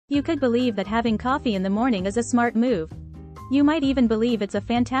You could believe that having coffee in the morning is a smart move. You might even believe it's a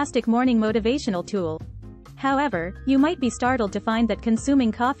fantastic morning motivational tool. However, you might be startled to find that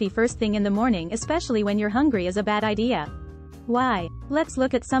consuming coffee first thing in the morning, especially when you're hungry, is a bad idea. Why? Let's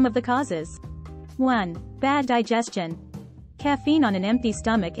look at some of the causes. 1. Bad digestion. Caffeine on an empty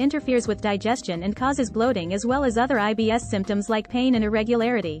stomach interferes with digestion and causes bloating as well as other IBS symptoms like pain and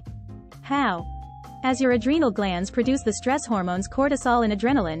irregularity. How? As your adrenal glands produce the stress hormones cortisol and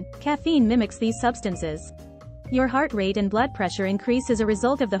adrenaline, caffeine mimics these substances. Your heart rate and blood pressure increase as a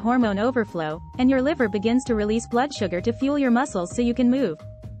result of the hormone overflow, and your liver begins to release blood sugar to fuel your muscles so you can move.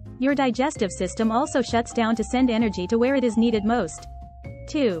 Your digestive system also shuts down to send energy to where it is needed most.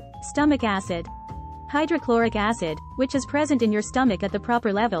 2. Stomach acid. Hydrochloric acid, which is present in your stomach at the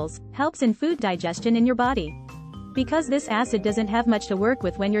proper levels, helps in food digestion in your body. Because this acid doesn't have much to work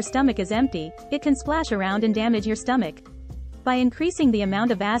with when your stomach is empty, it can splash around and damage your stomach. By increasing the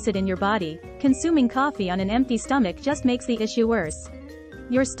amount of acid in your body, consuming coffee on an empty stomach just makes the issue worse.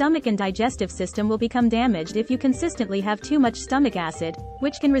 Your stomach and digestive system will become damaged if you consistently have too much stomach acid,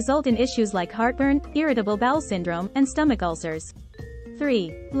 which can result in issues like heartburn, irritable bowel syndrome, and stomach ulcers.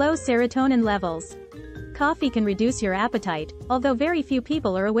 3. Low serotonin levels. Coffee can reduce your appetite, although very few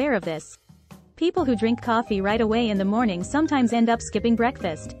people are aware of this. People who drink coffee right away in the morning sometimes end up skipping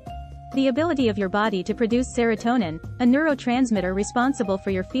breakfast. The ability of your body to produce serotonin, a neurotransmitter responsible for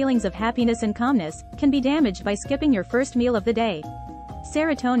your feelings of happiness and calmness, can be damaged by skipping your first meal of the day.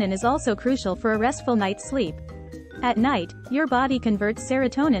 Serotonin is also crucial for a restful night's sleep. At night, your body converts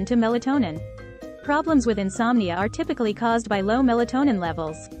serotonin to melatonin. Problems with insomnia are typically caused by low melatonin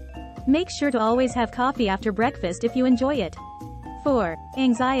levels. Make sure to always have coffee after breakfast if you enjoy it. 4.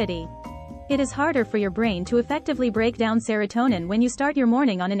 Anxiety. It is harder for your brain to effectively break down serotonin when you start your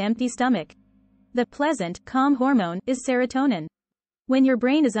morning on an empty stomach. The pleasant, calm hormone is serotonin. When your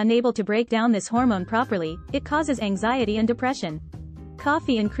brain is unable to break down this hormone properly, it causes anxiety and depression.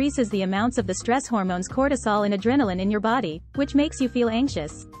 Coffee increases the amounts of the stress hormones cortisol and adrenaline in your body, which makes you feel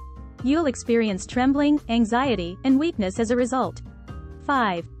anxious. You'll experience trembling, anxiety, and weakness as a result.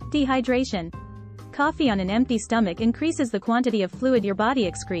 5. Dehydration. Coffee on an empty stomach increases the quantity of fluid your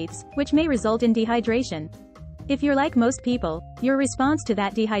body excretes, which may result in dehydration. If you're like most people, your response to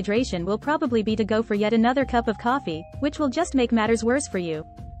that dehydration will probably be to go for yet another cup of coffee, which will just make matters worse for you.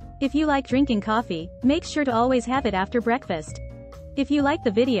 If you like drinking coffee, make sure to always have it after breakfast. If you like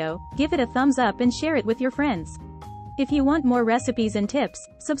the video, give it a thumbs up and share it with your friends. If you want more recipes and tips,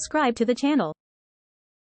 subscribe to the channel.